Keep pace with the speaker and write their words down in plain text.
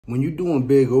When you're doing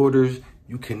big orders,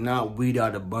 you cannot weed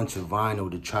out a bunch of vinyl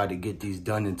to try to get these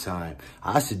done in time.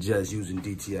 I suggest using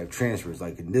DTF transfers.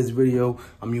 Like in this video,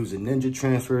 I'm using Ninja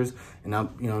transfers, and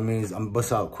I'm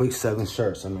bust out quick 7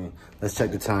 shirts. Let's check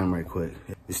the time right quick.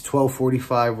 It's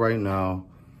 12:45 right now.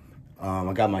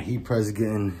 I got my heat press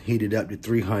getting heated up to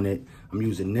 300. I'm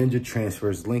using Ninja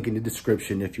transfers. Link in the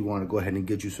description if you want to go ahead and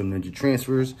get you some Ninja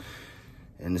transfers.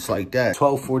 And it's like that.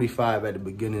 12:45 at the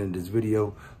beginning of this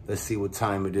video. Let's see what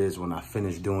time it is when I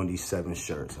finish doing these 7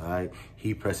 shirts, all right?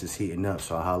 Heat press is heating up,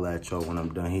 so I'll holler at y'all when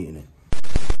I'm done heating it.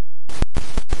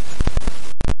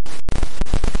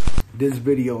 This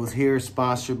video is here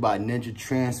sponsored by Ninja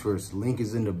Transfers. Link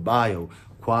is in the bio.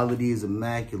 Quality is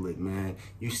immaculate, man.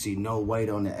 You see no white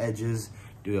on the edges.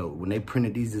 Dude, when they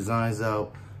printed these designs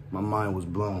out, my mind was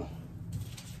blown.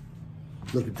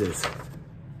 Look at this.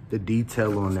 The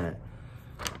detail on that.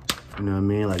 You know what I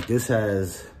mean? Like this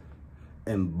has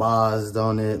embossed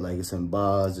on it. Like it's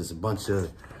embossed. There's a bunch of,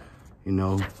 you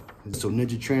know. So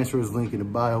Ninja Transfers, link in the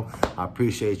bio. I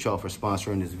appreciate y'all for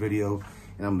sponsoring this video.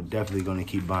 And I'm definitely gonna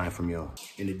keep buying from y'all.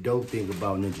 And the dope thing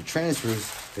about Ninja Transfers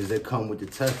is they come with the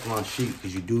Teflon sheet,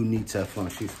 because you do need Teflon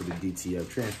sheets for the DTF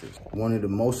transfers. One of the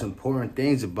most important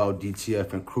things about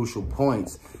DTF and crucial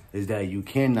points is that you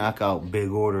can knock out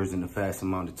big orders in a fast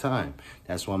amount of time.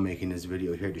 That's why I'm making this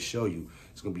video here to show you.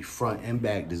 It's gonna be front and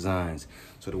back designs.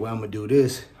 So the way I'm gonna do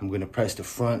this, I'm gonna press the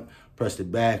front, press the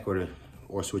back, or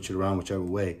switch it around whichever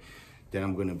way. Then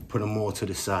I'm gonna put them all to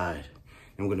the side.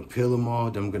 I'm gonna peel them all,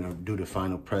 then I'm gonna do the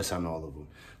final press on all of them,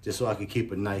 just so I can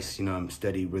keep a nice,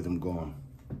 steady rhythm going.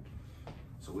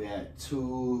 So we had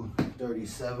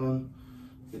 237.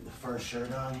 Get the first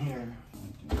shirt on here.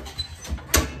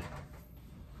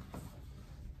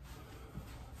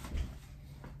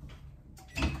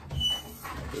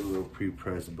 A little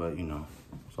pre-pressed, but So I'm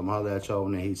gonna holler at y'all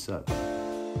when it heats up.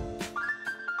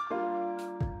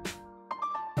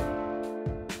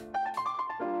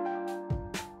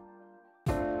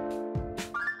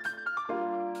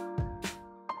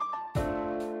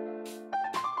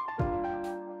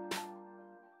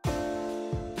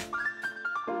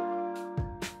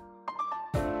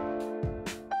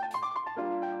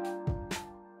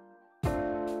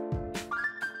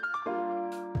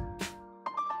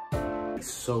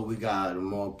 So we got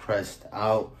them all pressed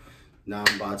out. Now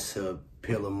I'm about to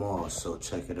peel them all. So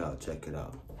check it out, check it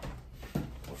out.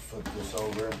 We'll flip this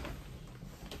over.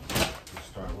 We'll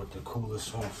start with the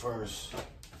coolest one first.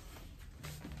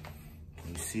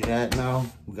 Can you see that now?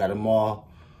 We got them all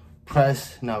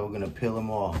pressed. Now we're gonna peel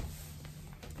them all.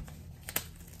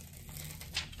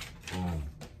 Boom.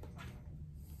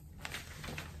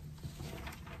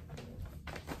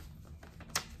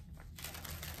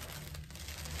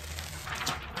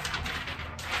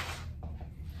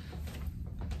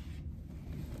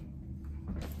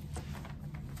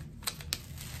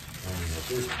 At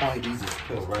this point, these just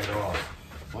peel right off.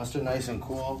 Once they're nice and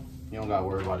cool, you don't gotta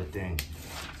worry about a thing.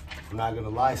 I'm not gonna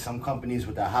lie, some companies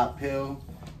with the hot peel,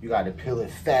 you gotta peel it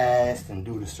fast and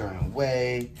do it a certain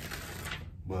way.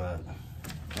 But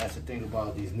that's the thing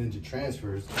about these Ninja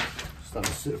Transfers. Just let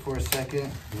them sit for a second,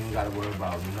 you don't gotta worry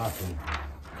about nothing.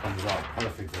 It comes out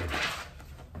perfectly.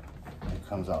 It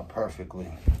comes out perfectly.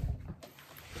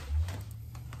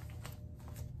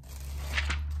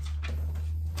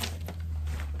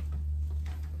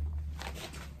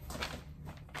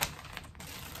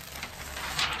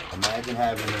 Imagine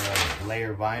having a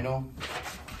layer vinyl.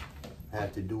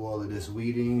 Have to do all of this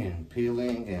weeding and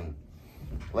peeling and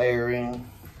layering.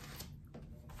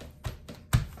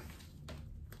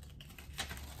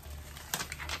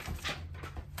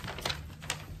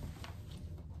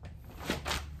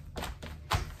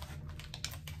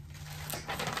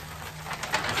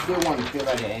 You still want to peel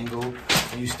at an angle,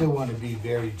 and you still want to be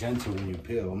very gentle when you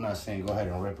peel. I'm not saying go ahead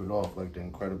and rip it off like the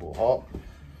Incredible Hulk.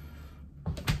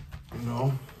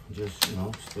 Just,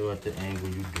 still at the angle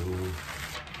you do.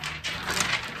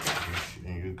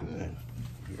 And you're good.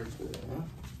 You're good, huh?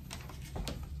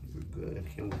 You're good. I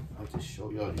can't wait to show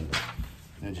y'all these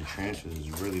Ninja Transfers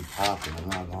is really popping, I'm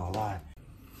not gonna lie.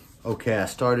 Okay, I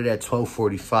started at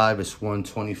 12:45, it's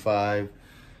 1:25.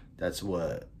 That's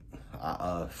what,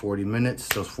 40 minutes.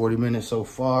 So it's 40 minutes so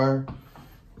far.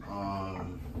 Now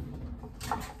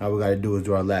we gotta do is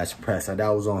do our last press. Now that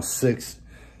was on 6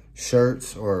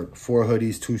 shirts, or 4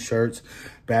 hoodies, 2 shirts.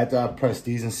 But after I press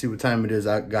these and see what time it is,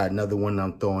 I got another one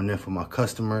I'm throwing in for my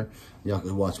customer. Y'all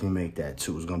can watch me make that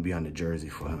too. It's gonna be on the jersey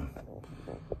for him.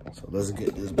 So let's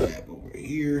get this back over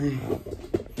here.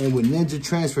 And with Ninja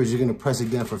Transfers, you're gonna press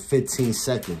again for 15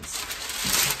 seconds.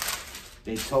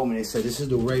 They told me, they said, this is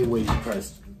the right way you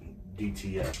press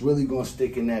DTF. Really gonna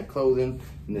stick in that clothing,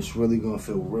 and it's really gonna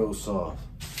feel real soft.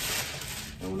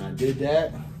 And when I did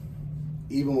that,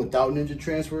 even without Ninja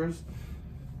Transfers,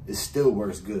 it still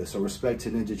works good. So respect to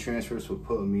Ninja Transfers for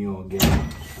putting me on game.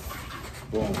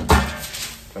 Boom.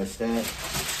 Press that.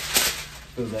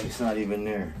 Feels like it's not even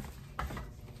there.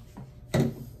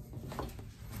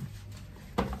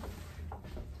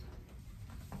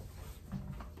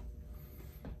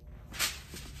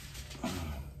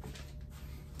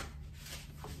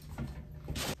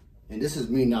 And this is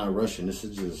me not rushing. This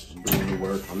is just doing the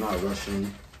work. I'm not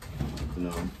rushing, you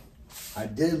know. I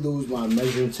did lose my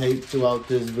measuring tape throughout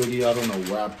this video. I don't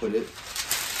know where I put it,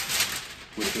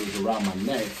 which was around my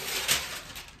neck.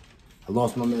 I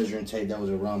lost my measuring tape that was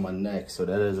around my neck, so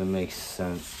that doesn't make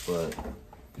sense. But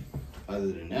other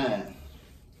than that,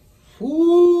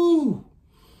 whoo!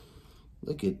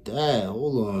 Look at that.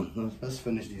 Hold on. Let's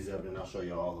finish these up and I'll show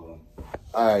you all of them.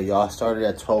 All right, y'all. I started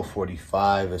at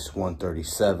 12:45. It's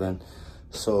 1:37.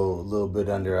 So a little bit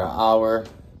under an hour.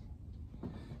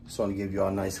 Just want to give y'all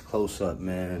a nice close-up,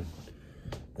 man.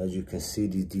 As you can see,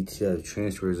 these DTF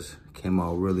transfers came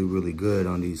out really, really good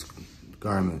on these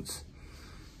garments.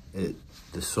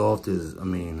 The soft is, I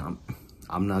mean,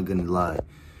 I'm not gonna lie.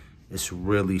 It's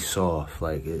really soft.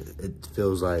 Like it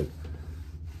feels like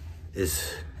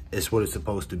it's what it's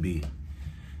supposed to be.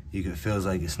 You can feel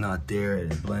like it's not there.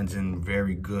 It blends in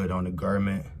very good on the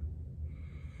garment.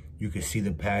 You can see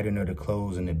the pattern of the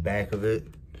clothes in the back of it.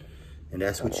 And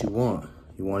that's what you want.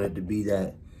 You want it to be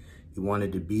that, you want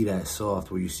it to be that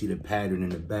soft where you see the pattern in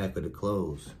the back of the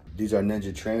clothes. These are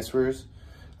Ninja Transfers.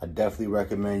 I definitely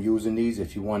recommend using these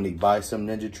if you want to buy some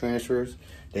Ninja Transfers.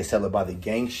 They sell it by the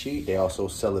gang sheet. They also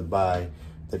sell it by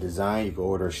the design. You can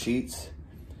order sheets.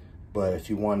 But if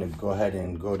you want to go ahead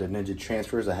and go to Ninja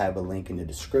Transfers, I have a link in the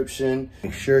description.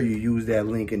 Make sure you use that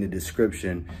link in the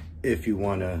description if you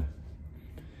want to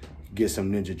get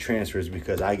some Ninja Transfers,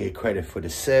 because I get credit for the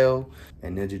sale.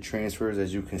 And Ninja Transfers,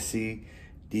 as you can see,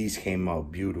 these came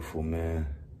out beautiful, man.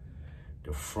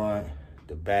 The front,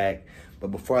 the back.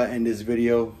 But before I end this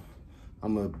video,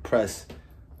 I'm gonna press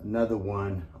another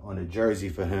one on a jersey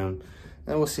for him,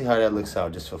 and we'll see how that looks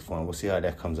out just for fun. We'll see how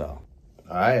that comes out.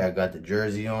 All right, I got the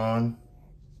jersey on,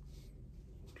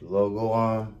 the logo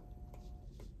on.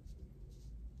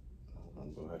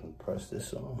 I'm gonna go ahead and press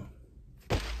this on.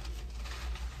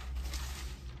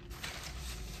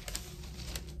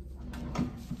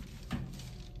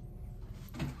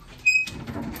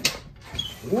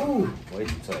 Woo, way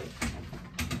too tight.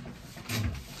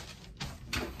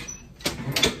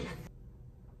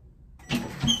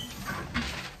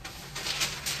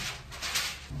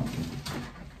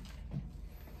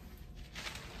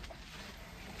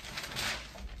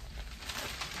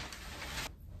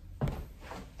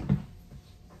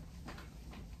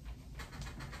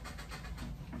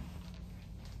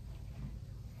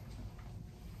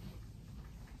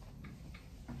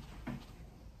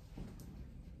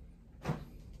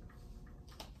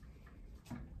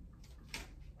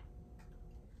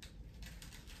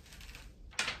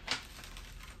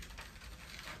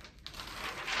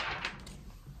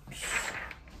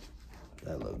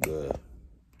 That look good.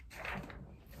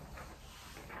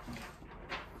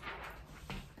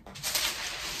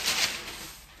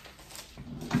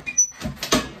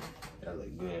 That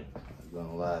look good. I'm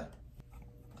gonna lie.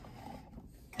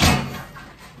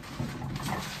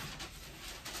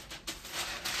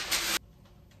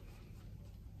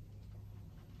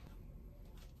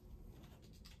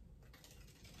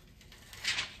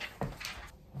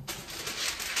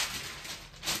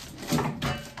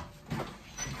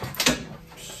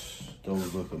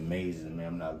 Those look amazing, man.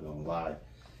 I'm not gonna lie.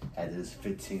 At this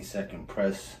 15-second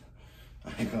press,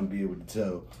 I ain't gonna be able to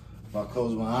tell. If I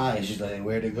close my eyes, she's like,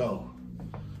 where'd it go?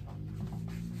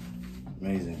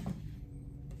 Amazing.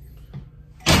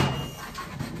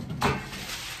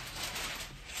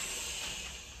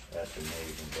 That's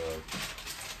amazing, bro.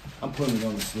 I'm putting it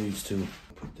on the sleeves too.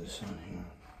 Put this on here.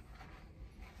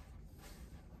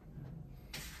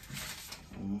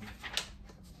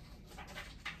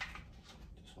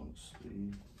 This on the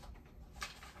sleeve.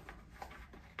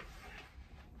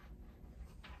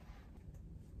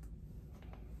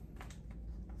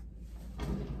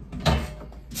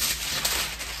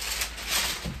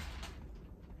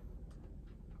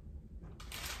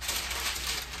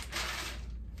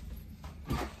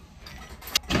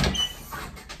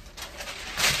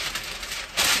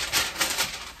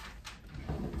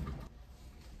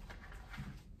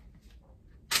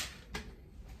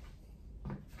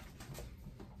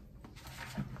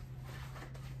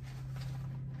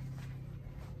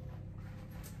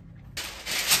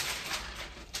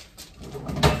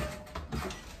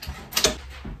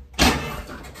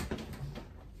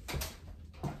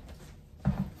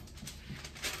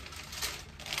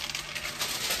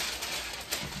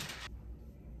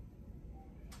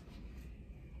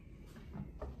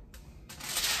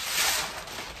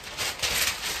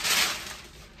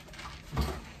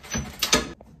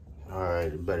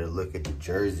 right, better look at the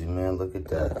jersey, man. Look at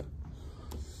that.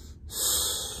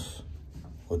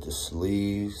 With the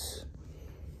sleeves.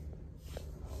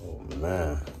 Oh,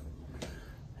 man.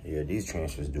 Yeah, these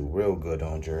transfers do real good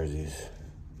on jerseys.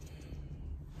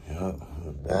 Yup,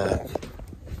 the back.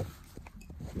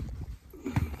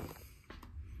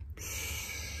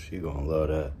 You gonna love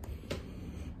that.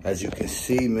 As you can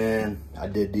see, man, I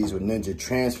did these with Ninja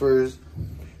transfers.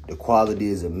 The quality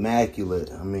is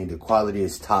immaculate. I mean, the quality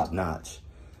is top notch.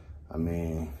 I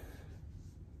mean,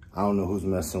 I don't know who's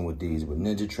messing with these, but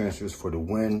Ninja transfers for the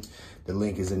win. The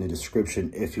link is in the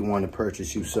description. If you want to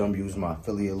purchase you some, use my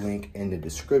affiliate link in the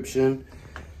description.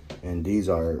 And these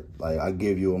are, like, I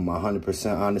give you my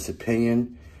 100% honest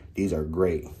opinion. These are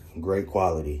great, great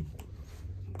quality.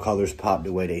 Colors pop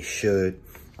the way they should.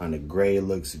 On the gray, it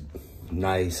looks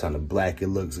nice. On the black, it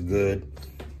looks good.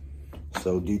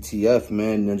 So DTF,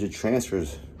 man, Ninja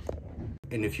transfers.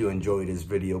 And if you enjoyed this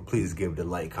video, please give it a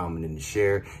like, comment, and a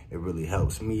share. It really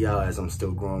helps me out as I'm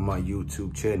still growing my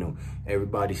YouTube channel.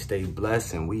 Everybody stay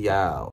blessed, and we out.